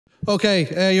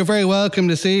Okay, you're very welcome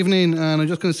this evening, and I'm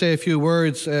just going to say a few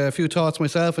words, a few thoughts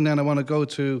myself, and then I want to go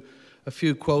to a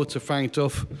few quotes of Frank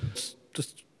Duff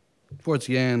just towards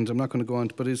the end. I'm not going to go on,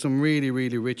 but there's some really,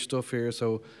 really rich stuff here,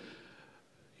 so,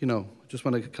 just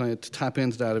want to kind of tap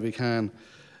into that if we can.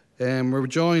 We're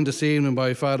joined this evening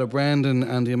by Father Brendan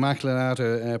and the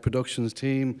Immaculata Productions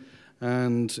team.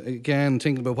 And again,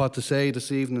 thinking about what to say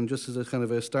this evening, just as a kind of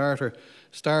a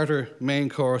starter main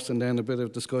course, and then a bit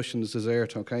of discussion as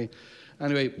dessert, okay?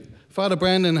 Anyway, Father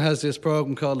Brendan has this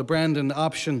program called the Brendan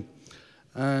Option.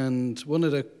 And one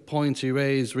of the points he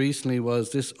raised recently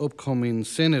was this upcoming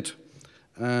synod.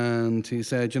 And he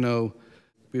said,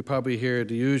 we probably hear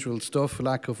the usual stuff,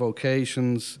 lack of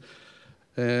vocations,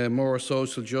 more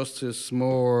social justice,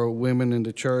 more women in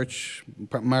the church,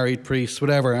 married priests,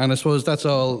 whatever. And I suppose that's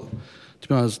all, to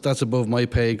be honest, that's above my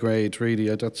pay grade,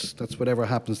 really. That's whatever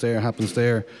happens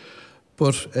there.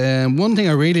 But one thing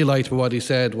I really liked about what he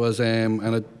said was, and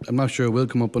I'm not sure it will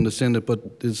come up on the synod, but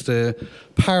it's the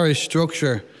parish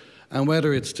structure and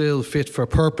whether it's still fit for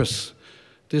purpose.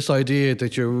 This idea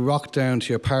that you rock down to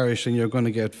your parish and you're going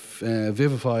to get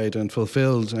vivified and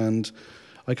fulfilled, and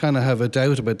I kind of have a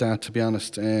doubt about that, to be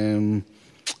honest,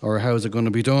 or how is it going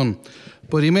to be done.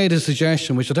 But he made a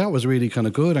suggestion, which I thought was really kind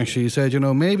of good, actually. He said,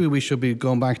 maybe we should be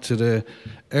going back to the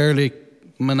early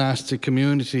monastic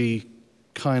community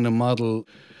kind of model,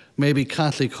 maybe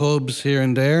Catholic hubs here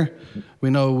and there. We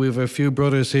know we have a few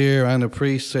brothers here and a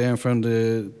priest from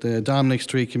the Dominic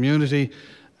Street community,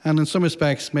 and in some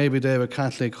respects, maybe they have a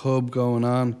Catholic hub going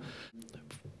on.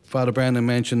 Father Brendan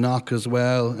mentioned Knock as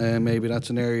well. Maybe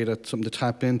that's an area that's something to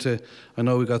tap into. I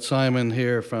know we've got Simon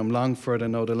here from Longford. I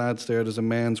know the lads there's a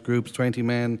men's group, 20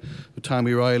 men with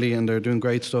Tommy Riley, and they're doing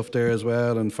great stuff there as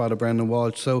well, and Father Brendan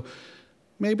Walsh. So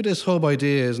maybe this hub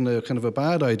idea isn't a kind of a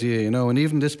bad idea, and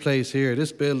even this place here,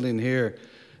 this building here,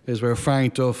 is where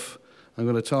Frank Duff, I'm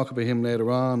going to talk about him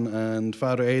later on, and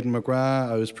Father Aidan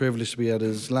McGrath, I was privileged to be at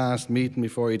his last meeting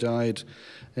before he died.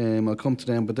 I'll come to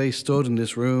them, but they stood in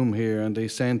this room here and they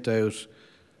sent out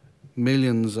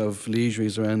millions of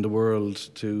legiaries around the world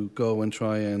to go and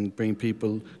try and bring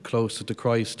people closer to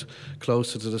Christ,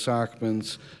 closer to the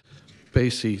sacraments,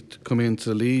 basically to come into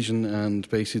the Legion and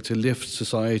basically to lift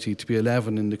society to be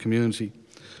 11 in the community.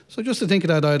 So just to think of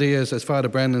that idea, as Father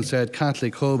Brendan said,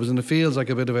 Catholic hubs, and it feels like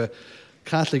a bit of a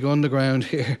Catholic underground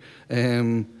here.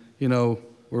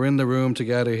 We're in the room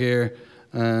together here,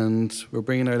 and we're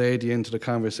bringing Our Lady into the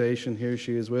conversation. Here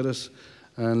she is with us,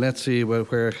 and let's see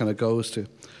where it kind of goes to.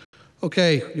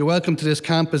 Okay, you're welcome to this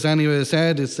campus anyway. As I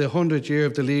said, it's the 100th year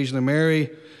of the Legion of Mary.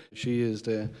 She is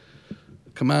the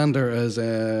commander, as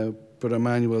Brother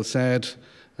Emmanuel said,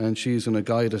 and she's going to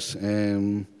guide us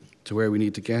to where we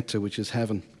need to get to, which is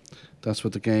heaven. That's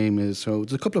what the game is. So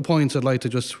there's a couple of points I'd like to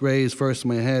just raise first in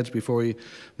my head before we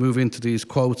move into these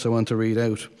quotes I want to read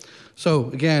out. So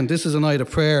again, this is a night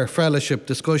of prayer, fellowship,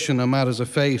 discussion on matters of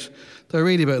faith. They're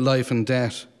really about life and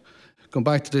death. Going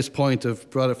back to this point of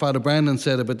Father Brendan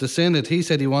said about the synod, he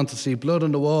said he wanted to see blood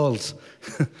on the walls.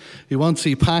 He wants to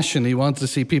see passion. He wanted to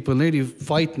see people nearly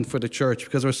fighting for the church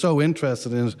because they're so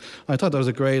interested in it. I thought that was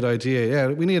a great idea. Yeah,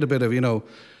 we need a bit of,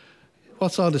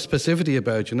 what's all the specificity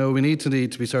about? We need to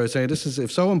be sort of saying, this is,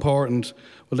 if so important,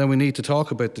 well, then we need to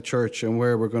talk about the church and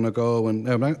where we're going to go. And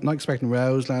I'm not expecting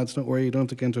rows, lads, don't worry, you don't have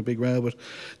to get into a big row, but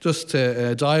just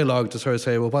a dialogue to sort of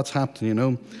say, well, what's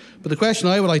happening, But the question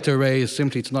I would like to raise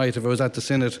simply tonight, if I was at the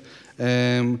synod,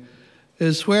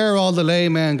 is where are all the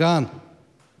laymen gone?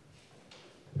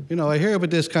 I hear about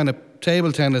this kind of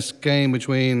table tennis game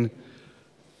between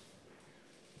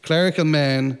clerical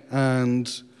men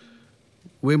and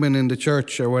women in the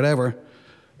church or whatever,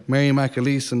 Mary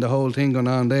McAleese and the whole thing going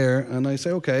on there, and I say,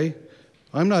 okay,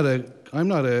 I'm not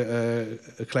a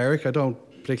cleric. I don't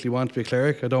particularly want to be a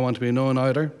cleric. I don't want to be a nun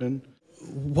either. And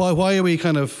why are we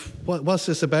kind of, what's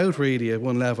this about really at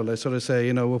one level? I sort of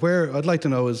say, where I'd like to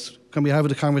know is, can we have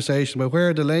a conversation about where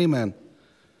are the laymen?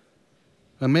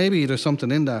 And maybe there's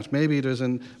something in that.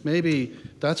 Maybe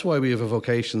that's why we have a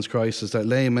vocations crisis, that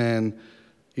laymen,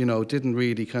 didn't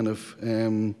really kind of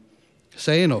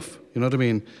say enough, you know what I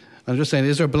mean? I'm just saying,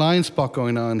 is there a blind spot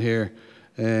going on here?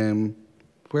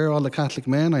 Where are all the Catholic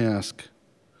men, I ask?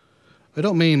 I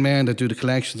don't mean men that do the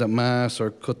collections at Mass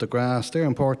or cut the grass. They're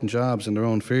important jobs in their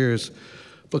own spheres.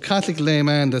 But Catholic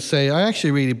laymen that say, I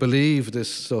actually really believe this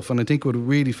stuff and I think it would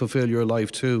really fulfill your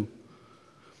life too.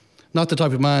 Not the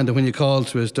type of man that when you call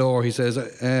to his door, he says,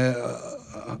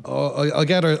 I'll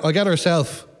get her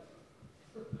herself.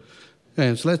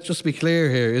 Yeah, so let's just be clear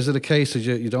here. Is it a case that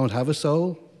you don't have a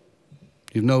soul?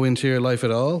 You've no interior life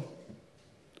at all?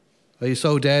 Are you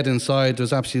so dead inside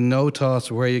there's absolutely no thoughts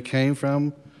of where you came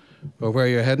from or where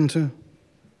you're heading to?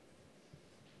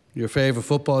 Your favourite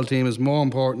football team is more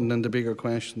important than the bigger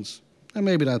questions. And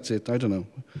maybe that's it, I don't know.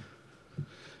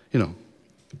 You know,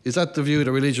 is that the view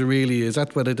that religion really is?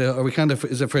 That what it, are we kind of,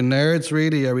 is it for nerds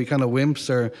really? Are we kind of wimps?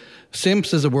 Or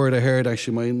simps is a word I heard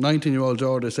actually. My 19-year-old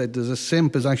daughter said there's a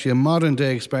simp is actually a modern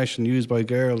day expression used by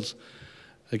girls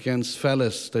against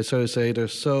fellas. They sort of say they're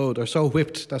so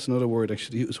whipped. That's another word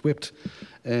actually. It was whipped.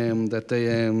 That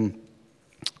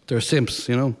they're simps,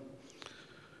 you know.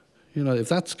 You know, if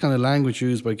that's kind of language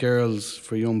used by girls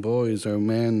for young boys or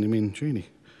men, I mean, really,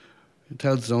 it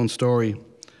tells its own story.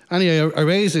 Anyway, I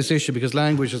raise this issue because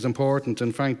language is important,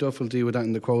 and Frank Duff will deal with that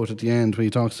in the quote at the end when he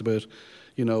talks about,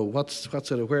 you know, what's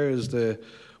the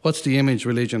image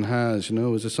religion has, you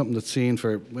know? Is there something that's seen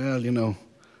for, well, you know,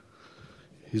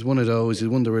 he's one of those, he's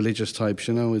one of the religious types,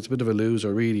 you know, he's a bit of a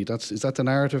loser, really. Is that the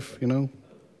narrative, you know?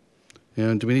 You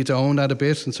know, do we need to own that a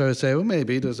bit and sort of say, well,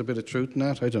 maybe there's a bit of truth in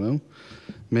that, I don't know.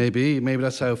 Maybe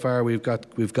that's how far we've got,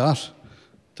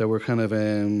 that we're kind of,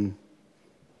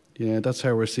 that's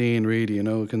how we're seeing really, you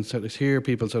know. We can sort of hear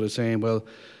people sort of saying, well,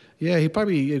 yeah, you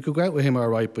could go out with him all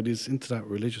right, but he's into that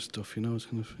religious stuff, you know. It's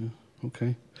kind of, yeah,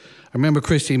 okay. I remember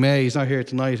Christy May, he's not here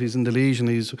tonight, he's in the Legion,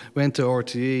 he's went to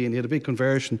RTE and he had a big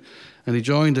conversion and he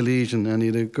joined the Legion and he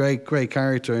had a great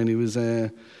character and he was,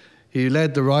 he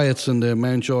led the riots on the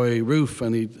Mountjoy roof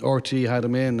and RTE had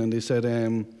him in and he said,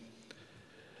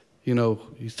 you know,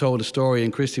 he told a story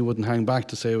and Christy wouldn't hang back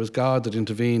to say it was God that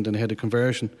intervened and he had a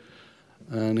conversion.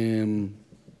 And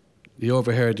he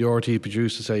overheard the RTE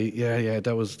producer say, yeah,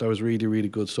 that was really, really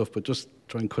good stuff, but just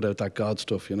try and cut out that God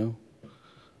stuff, you know.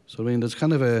 So, I mean, there's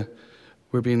kind of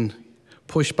we're being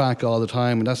pushed back all the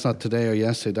time, and that's not today or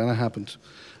yesterday, that happened.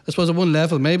 I suppose at one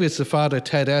level, maybe it's the Father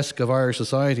Ted-esque of Irish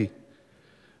society.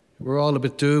 We're all a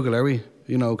bit Dougal, are we?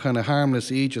 You know, kind of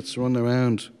harmless Egypts running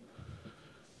around.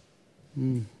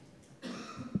 Kind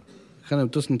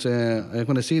of doesn't,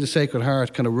 when I see the Sacred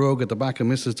Heart kind of rug at the back of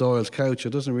Mrs. Doyle's couch,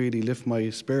 it doesn't really lift my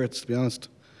spirits, to be honest.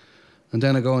 And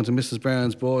then I go into Mrs.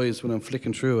 Brown's Boys when I'm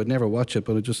flicking through. I'd never watch it,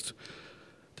 but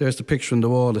there's the picture on the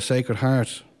wall, the Sacred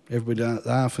Heart. Everybody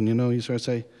laughing, you know. You sort of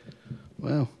say,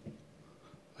 well,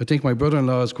 I think my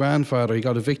brother-in-law's grandfather, he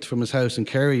got evicted from his house in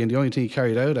Kerry, and the only thing he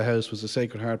carried out of the house was the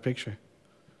Sacred Heart picture.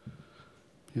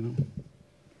 You know.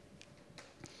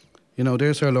 You know,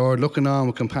 there's our Lord looking on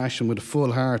with compassion, with a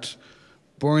full heart,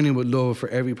 burning with love for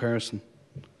every person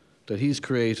that he's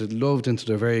created, loved into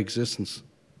their very existence.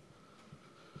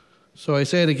 So I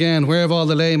say it again, where have all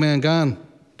the laymen gone?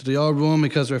 Do they all run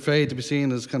because they're afraid to be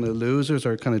seen as kind of losers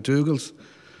or kind of Dougals?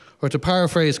 Or to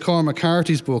paraphrase Cormac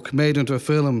McCarthy's book, made into a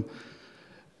film,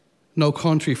 No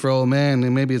Country for Old Men,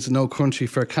 and maybe it's No Country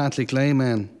for Catholic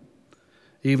Laymen.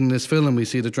 Even in this film we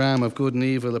see the drama of good and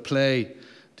evil at play.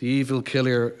 The evil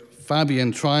killer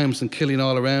Fabian triumphs in killing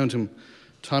all around him.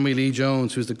 Tommy Lee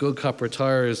Jones, who's the good cop,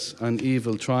 retires and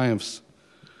evil triumphs.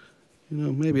 You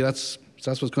know, maybe that's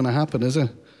what's going to happen, is it?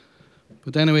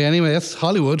 But anyway, that's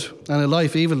Hollywood, and in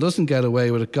life evil doesn't get away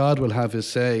with it. God will have his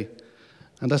say.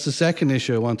 And that's the second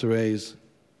issue I want to raise.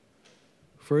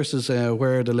 First is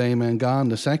where are the laymen gone?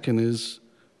 The second is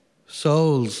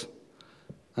souls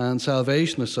and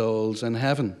salvation of souls and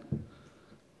heaven.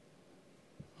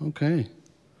 Okay.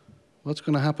 What's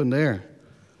going to happen there?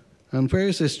 And where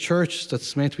is this church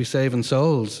that's meant to be saving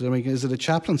souls? I mean, is it a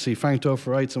chaplaincy? Frank Duff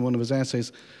writes in one of his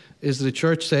essays, is it a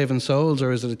church saving souls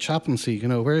or is it a chaplaincy? You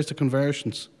know, where's the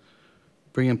conversions?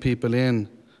 Bringing people in,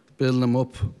 building them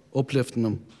up, uplifting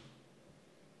them.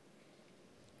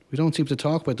 We don't seem to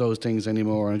talk about those things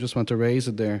anymore. I just want to raise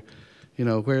it there. You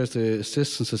know, where's the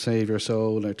assistance to save your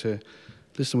soul or to,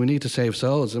 listen, we need to save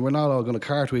souls and we're not all going to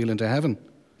cartwheel into heaven.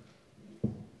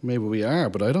 Maybe we are,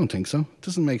 but I don't think so. It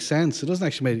doesn't make sense. It doesn't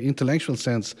actually make intellectual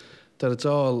sense that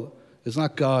it's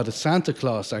not God, it's Santa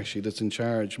Claus actually that's in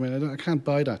charge. I mean, I can't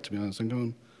buy that, to be honest. I'm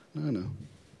going,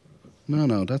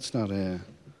 no, that's not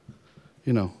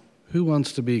you know, who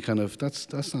wants to be kind of,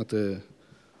 that's not the,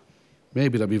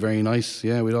 maybe that'd be very nice.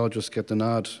 Yeah, we'd all just get the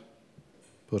nod.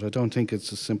 But I don't think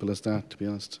it's as simple as that, to be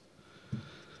honest.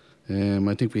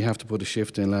 I think we have to put a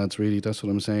shift in, lads, really. That's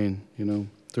what I'm saying, you know.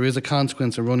 There is a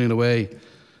consequence of running away.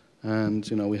 And,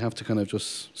 you know, we have to kind of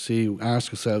just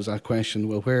ask ourselves that question,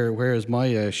 well, where is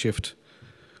my shift?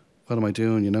 What am I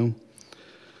doing, you know?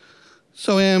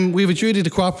 So we have a duty to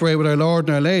cooperate with our Lord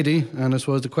and our Lady, and I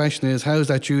suppose the question is, how's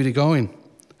that duty going?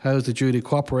 How's the duty of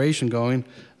cooperation going?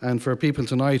 And for people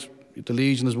tonight, the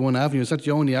Legion is one avenue. Is that the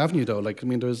only avenue, though? Like, I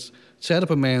mean, set up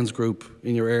a men's group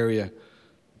in your area.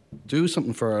 Do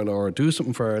something for our Lord. Do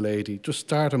something for our Lady. Just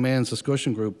start a men's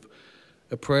discussion group,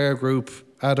 a prayer group,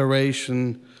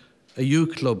 adoration, a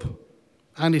youth club,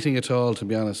 anything at all, to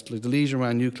be honest. Like the Legion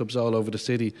ran new clubs all over the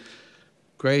city.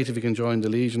 Great if you can join the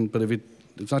Legion, but if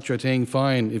it's not your thing,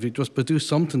 fine. If you just but do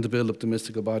something to build up the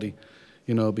mystical body,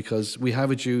 because we have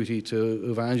a duty to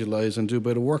evangelise and do a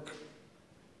bit of work.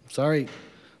 Sorry,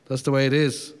 that's the way it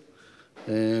is.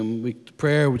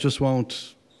 Prayer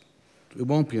it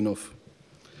won't be enough.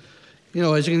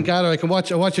 As you can gather, I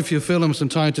watch a few films from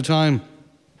time to time.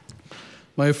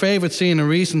 My favourite scene in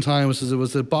recent times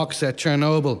was the box set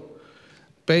Chernobyl.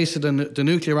 Basically, the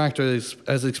nuclear reactor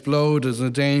has exploded, is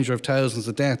in danger of thousands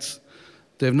of deaths.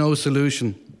 They have no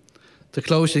solution. The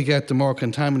closer you get, the more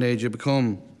contaminated you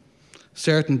become.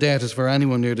 Certain death is for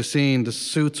anyone near the scene. The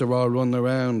suits are all running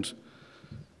around.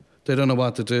 They don't know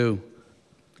what to do.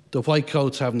 The white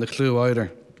coats haven't a clue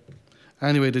either.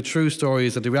 Anyway, the true story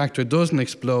is that the reactor doesn't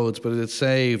explode, but it's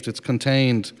saved, it's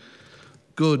contained.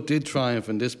 Good did triumph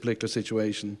in this particular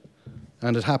situation,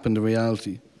 and it happened in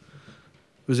reality.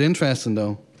 It was interesting,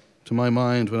 though, to my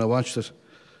mind, when I watched it.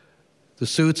 The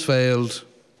suits failed,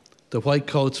 the white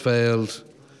coats failed.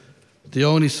 The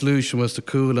only solution was to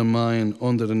cool a mine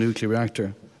under the nuclear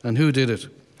reactor. And who did it?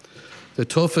 The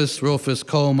toughest, roughest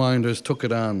coal miners took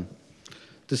it on.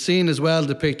 The scene is well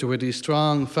depicted where these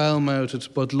strong,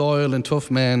 foul-mouthed, but loyal and tough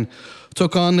men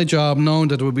took on the job knowing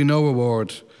that there would be no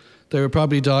reward. They would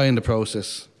probably die in the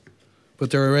process, but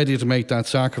they were ready to make that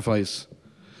sacrifice.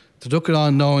 They took it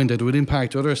on knowing that it would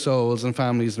impact other souls and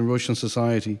families in Russian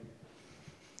society.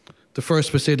 The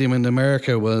first presidium in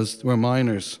America were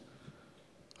miners.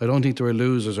 I don't think they were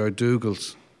losers or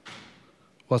Dougalls.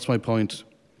 What's my point?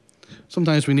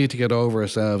 Sometimes we need to get over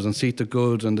ourselves and seek the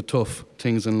good and the tough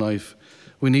things in life.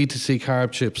 We need to seek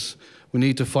hardships. We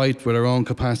need to fight with our own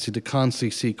capacity to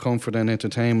constantly seek comfort and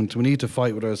entertainment. We need to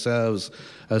fight with ourselves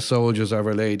as soldiers of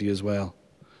Our Lady as well.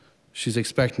 She's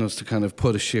expecting us to kind of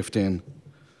put a shift in.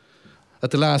 At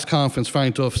the last conference,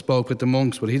 Frank Duff spoke with the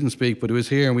monks. Well, he didn't speak, but he was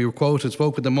here, and we were quoted,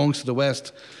 spoke with the monks of the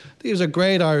West. These are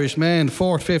great Irish men,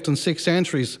 4th, 5th and 6th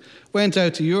centuries, went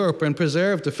out to Europe and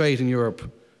preserved the faith in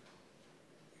Europe.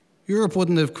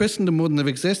 Christendom wouldn't have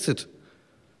existed.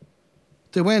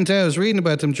 They went out, I was reading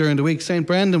about them during the week, St.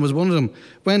 Brendan was one of them,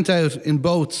 went out in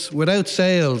boats without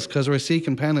sails because they were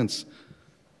seeking penance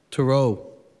to row.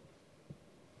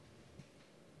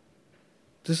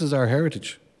 This is our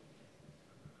heritage.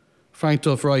 Frank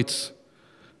Duff writes,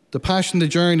 the passion, the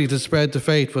journey to spread the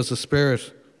faith was the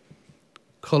spirit.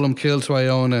 Cullum killed to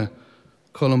Iona,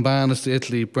 Columbanus to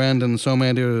Italy, Brendan and so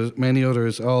many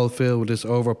others, all filled with this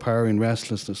overpowering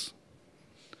restlessness.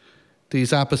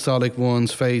 These apostolic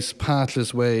ones face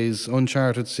pathless ways,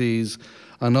 uncharted seas,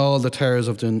 and all the terrors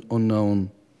of the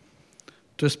unknown.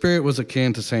 Their spirit was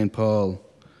akin to St. Paul.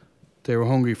 They were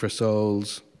hungry for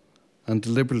souls and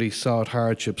deliberately sought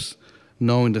hardships,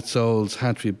 knowing that souls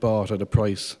had to be bought at a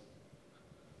price.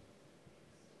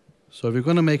 So if you're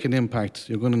going to make an impact,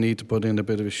 you're going to need to put in a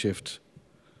bit of a shift.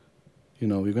 You're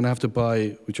going to have to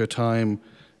buy with your time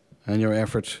and your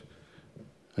effort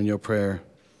and your prayer.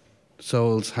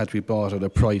 Souls had to be bought at a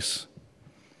price.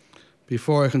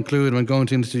 Before I conclude, I'm going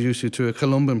to introduce you to a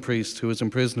Colombian priest who was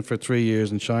imprisoned for 3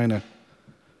 years in China.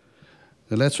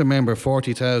 Now let's remember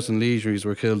 40,000 legionaries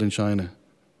were killed in China.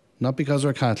 Not because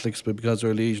they're Catholics, but because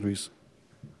they're legionaries.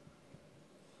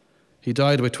 He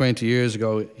died about 20 years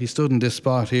ago. He stood in this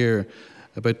spot here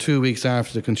about 2 weeks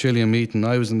after the concilium meeting.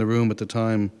 I was in the room at the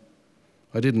time.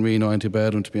 I didn't really know anything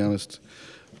about him, to be honest.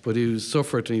 But he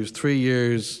suffered, and he was 3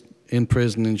 years in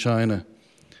prison in China.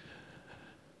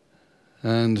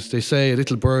 And they say a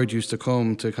little bird used to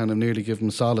come to kind of nearly give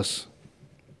him solace.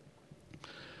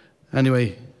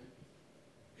 Anyway,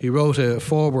 he wrote a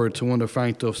foreword to one of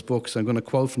Frank Duff's books. I'm going to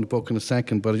quote from the book in a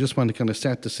second, but I just want to kind of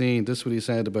set the scene. This is what he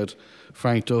said about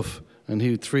Frank Duff. And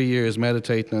he had 3 years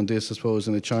meditating on this, I suppose,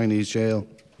 in a Chinese jail.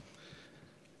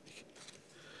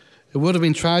 It would have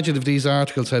been tragic if these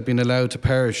articles had been allowed to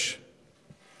perish.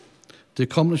 The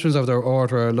accomplishments of their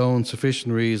order are alone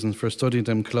sufficient reasons for studying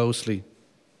them closely.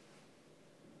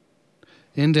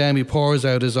 In them, he pours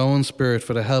out his own spirit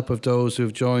for the help of those who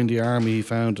have joined the army he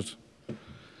founded.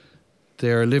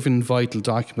 They are living, vital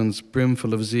documents,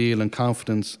 brimful of zeal and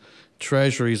confidence,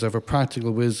 treasuries of a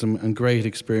practical wisdom and great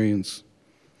experience.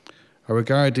 I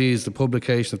regard these, the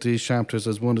publication of these chapters,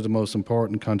 as one of the most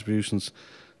important contributions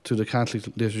to the Catholic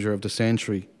literature of the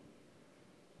century.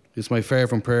 It's my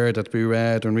fervent prayer that be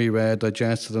read and reread,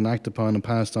 digested and acted upon and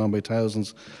passed on by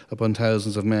thousands upon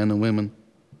thousands of men and women.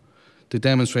 They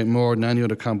demonstrate more than any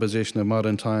other composition of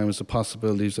modern times the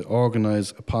possibilities to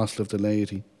organise apostle of the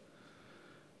laity.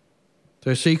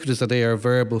 Their secret is that they are a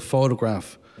verbal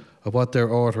photograph of what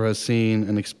their author has seen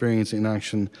and experienced in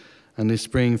action, and they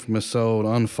spring from a soul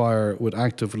on fire with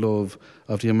active love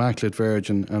of the Immaculate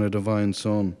Virgin and her Divine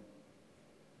Son.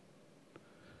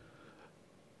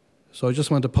 So I just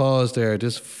want to pause there.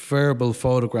 This verbal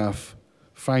photograph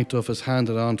Frank Duff has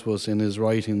handed on to us in his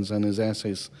writings and his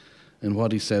essays and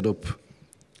what he set up.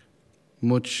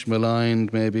 Much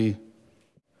maligned, maybe,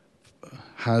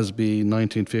 has been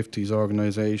 1950s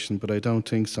organisation, but I don't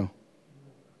think so.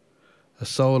 A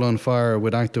soul on fire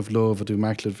with active love of the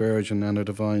Immaculate Virgin and her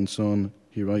Divine Son,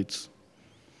 he writes.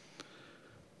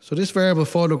 So this verbal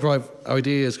photograph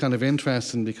idea is kind of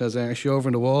interesting because actually over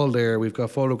on the wall there we've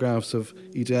got photographs of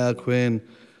Edel Quinn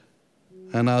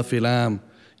and Alfie Lamb.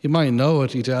 You might know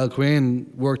it, Edel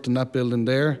Quinn worked in that building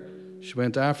there. She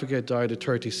went to Africa, died at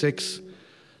 36,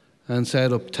 and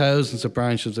set up thousands of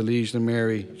branches of the Legion of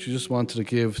Mary. She just wanted to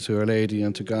give to Our Lady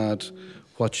and to God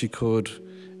what she could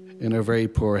in her very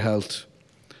poor health.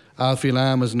 Alfie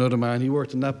Lamb is another man. He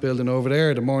worked in that building over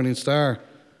there, the Morning Star.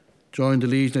 Joined the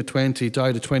Legion at 20,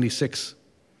 died at 26.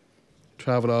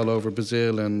 Travelled all over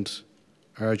Brazil and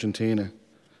Argentina.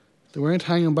 They weren't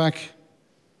hanging back.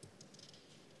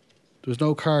 There was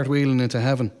no cartwheeling into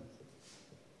heaven.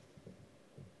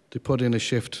 They put in a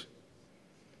shift.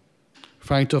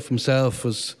 Frank Duff himself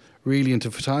was really into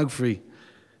photography,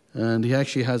 and he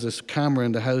actually has a camera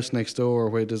in the house next door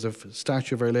where there's a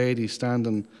statue of Our Lady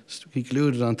standing. He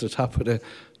glued it onto the top of the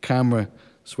camera,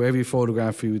 so every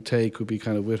photograph he would take would be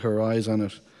kind of with her eyes on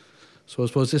it. So I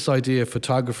suppose this idea of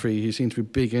photography, he seemed to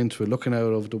be big into it, looking out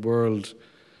over the world.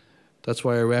 That's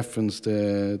why I referenced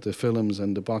the films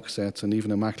and the box sets and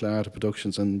even Immaculate Art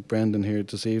Productions and Brendan here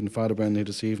this evening, Father Brendan here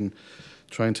this evening,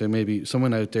 trying to maybe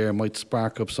someone out there might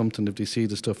spark up something if they see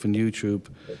the stuff on YouTube,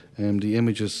 the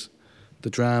images, the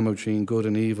drama between good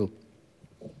and evil.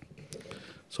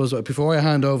 So before I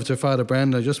hand over to Father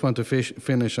Brendan, I just want to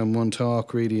finish on one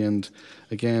talk really, and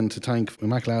again to thank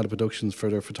Immaculate Productions for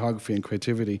their photography and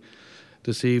creativity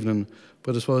this evening.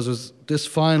 But I suppose there's this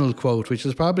final quote, which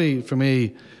is probably for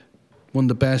me one of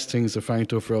the best things that Frank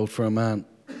Duff wrote for a man.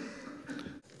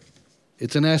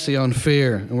 It's an essay on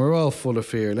fear, and we're all full of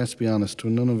fear, let's be honest.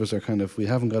 None of us are we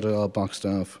haven't got it all boxed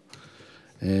off.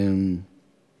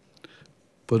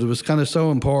 But it was kind of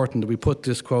so important that we put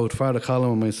this quote, Father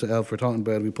Colin and myself were talking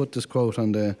about it, we put this quote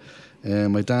on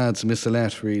my dad's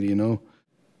missalette, really, you know.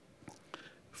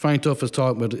 Frank Duff is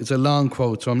talking about it. It's a long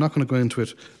quote, so I'm not going to go into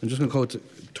it. I'm just going to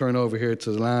turn over here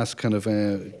to the last kind of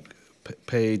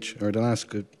page, or the last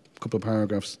couple of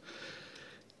paragraphs.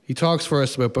 He talks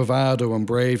first about bravado and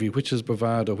bravery. Which is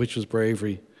bravado? Which is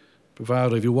bravery?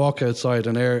 Bravado, if you walk outside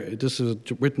an air... This is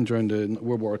written during the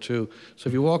World War II. So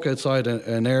if you walk outside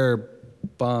an air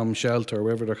bomb shelter, or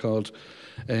whatever they're called,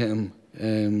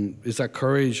 is that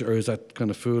courage or is that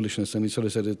kind of foolishness? And he sort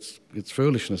of said it's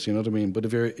foolishness, you know what I mean? But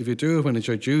if you do it when it's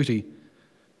your duty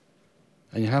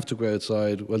and you have to go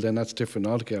outside, well then that's different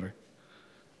altogether.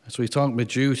 So he's talking about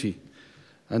duty.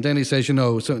 And then he says, you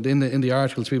know, so in the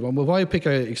articles, people, well, why pick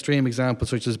an extreme example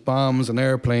such as bombs and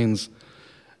airplanes?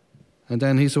 And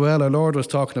then he said, well, our Lord was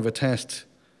talking of a test.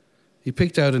 He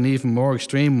picked out an even more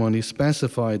extreme one. He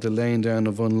specified the laying down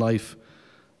of one life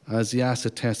as the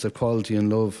acid test of quality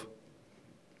and love.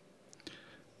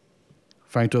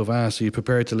 Frank Duff asked, are you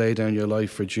prepared to lay down your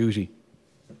life for duty?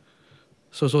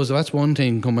 So that's one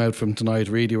thing come out from tonight,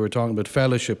 really. We're talking about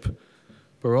fellowship,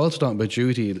 but we're also talking about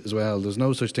duty as well. There's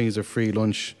no such thing as a free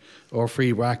lunch or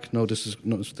free whack. No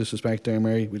disrespect there,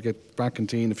 Mary. We'll get back in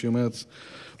tea in a few minutes.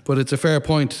 But it's a fair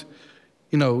point.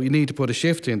 You know, you need to put a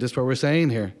shift in. This is what we're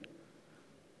saying here.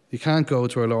 You can't go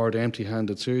to our Lord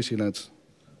empty-handed. Seriously, lads.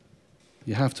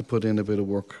 You have to put in a bit of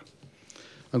work.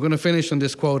 I'm going to finish on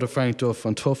this quote of Frank Duff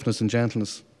on toughness and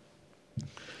gentleness.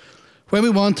 When we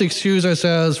want to excuse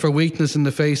ourselves for weakness in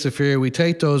the face of fear, we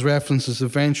take those references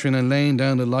of venturing and laying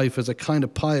down the life as a kind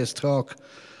of pious talk,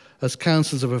 as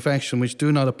counsels of affection which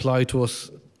do not apply to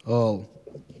us all.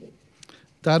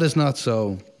 That is not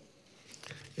so.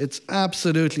 It's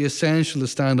absolutely essential to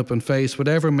stand up and face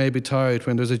whatever may be tired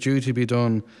when there's a duty to be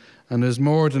done, and there's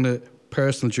more than a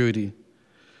personal duty.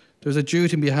 There's a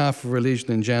duty on behalf of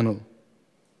religion in general.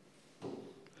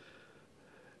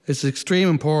 It's extreme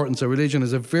importance that religion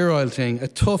is a virile thing, a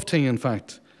tough thing in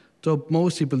fact, though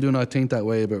most people do not think that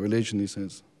way about religion, he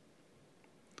says.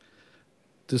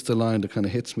 This is the line that kind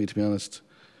of hits me, to be honest.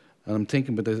 And I'm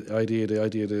thinking about the idea,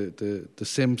 the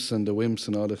simps and the wimps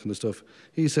and all that kind of stuff.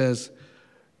 He says,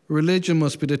 religion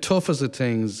must be the toughest of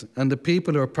things, and the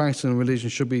people who are practicing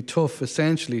religion should be tough,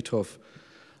 essentially tough.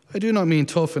 I do not mean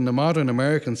tough in the modern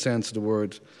American sense of the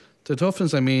word. The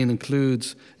toughness I mean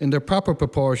includes, in their proper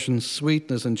proportions,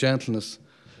 sweetness and gentleness.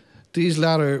 These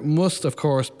latter must, of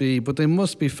course, be, but they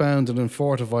must be founded and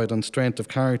fortified on strength of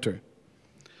character.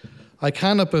 I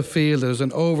cannot but feel there is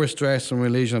an overstress in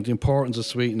religion of the importance of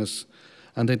sweetness,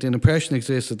 and that the impression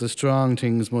exists that the strong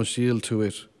things must yield to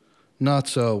it. Not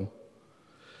so.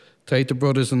 Take the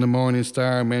brothers in the Morning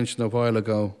Star mentioned a while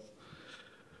ago.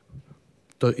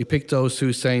 He picked those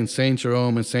two saints, Saint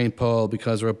Jerome and Saint Paul,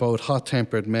 because they were both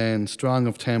hot-tempered men, strong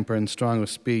of temper and strong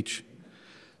of speech.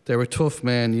 They were tough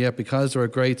men, yet because they were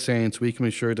great saints, we can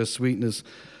be sure that sweetness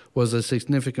was a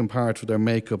significant part of their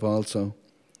makeup also.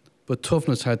 But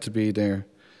toughness had to be there.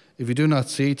 If you do not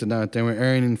see to that, then we're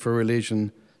earning for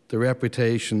religion the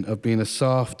reputation of being a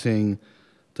soft thing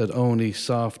that only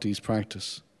softies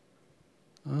practice.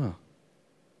 Just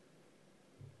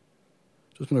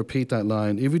going to repeat that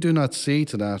line. If we do not see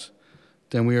to that,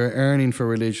 then we are earning for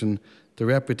religion the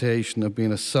reputation of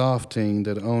being a soft thing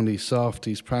that only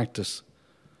softies practice.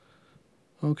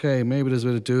 Okay, maybe there's a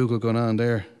bit of Dougal going on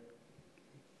there.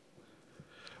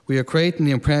 We are creating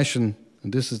the impression,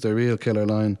 and this is the real killer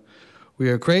line, we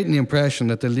are creating the impression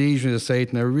that the legions of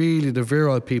Satan are really the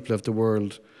virile people of the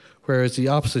world, whereas the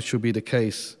opposite should be the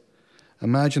case.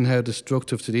 Imagine how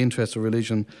destructive to the interest of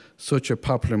religion such a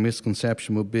popular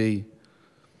misconception would be.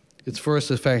 Its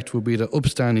first effect would be that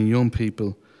upstanding young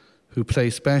people who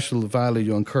place special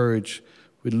value on courage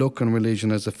would look on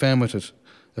religion as effeminate,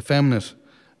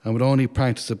 and would only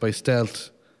practice it by stealth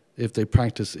if they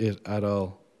practice it at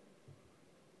all.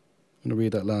 I'm going to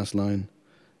read that last line.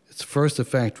 Its first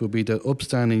effect would be that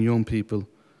upstanding young people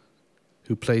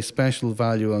who place special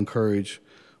value on courage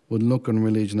would look on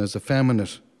religion as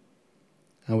effeminate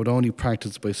and would only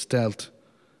practice by stealth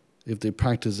if they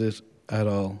practice it at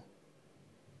all.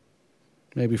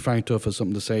 Maybe Frank Duff has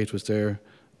something to say to us there.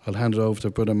 I'll hand it over to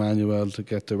Brother Manuel to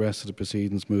get the rest of the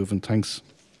proceedings moving. Thanks.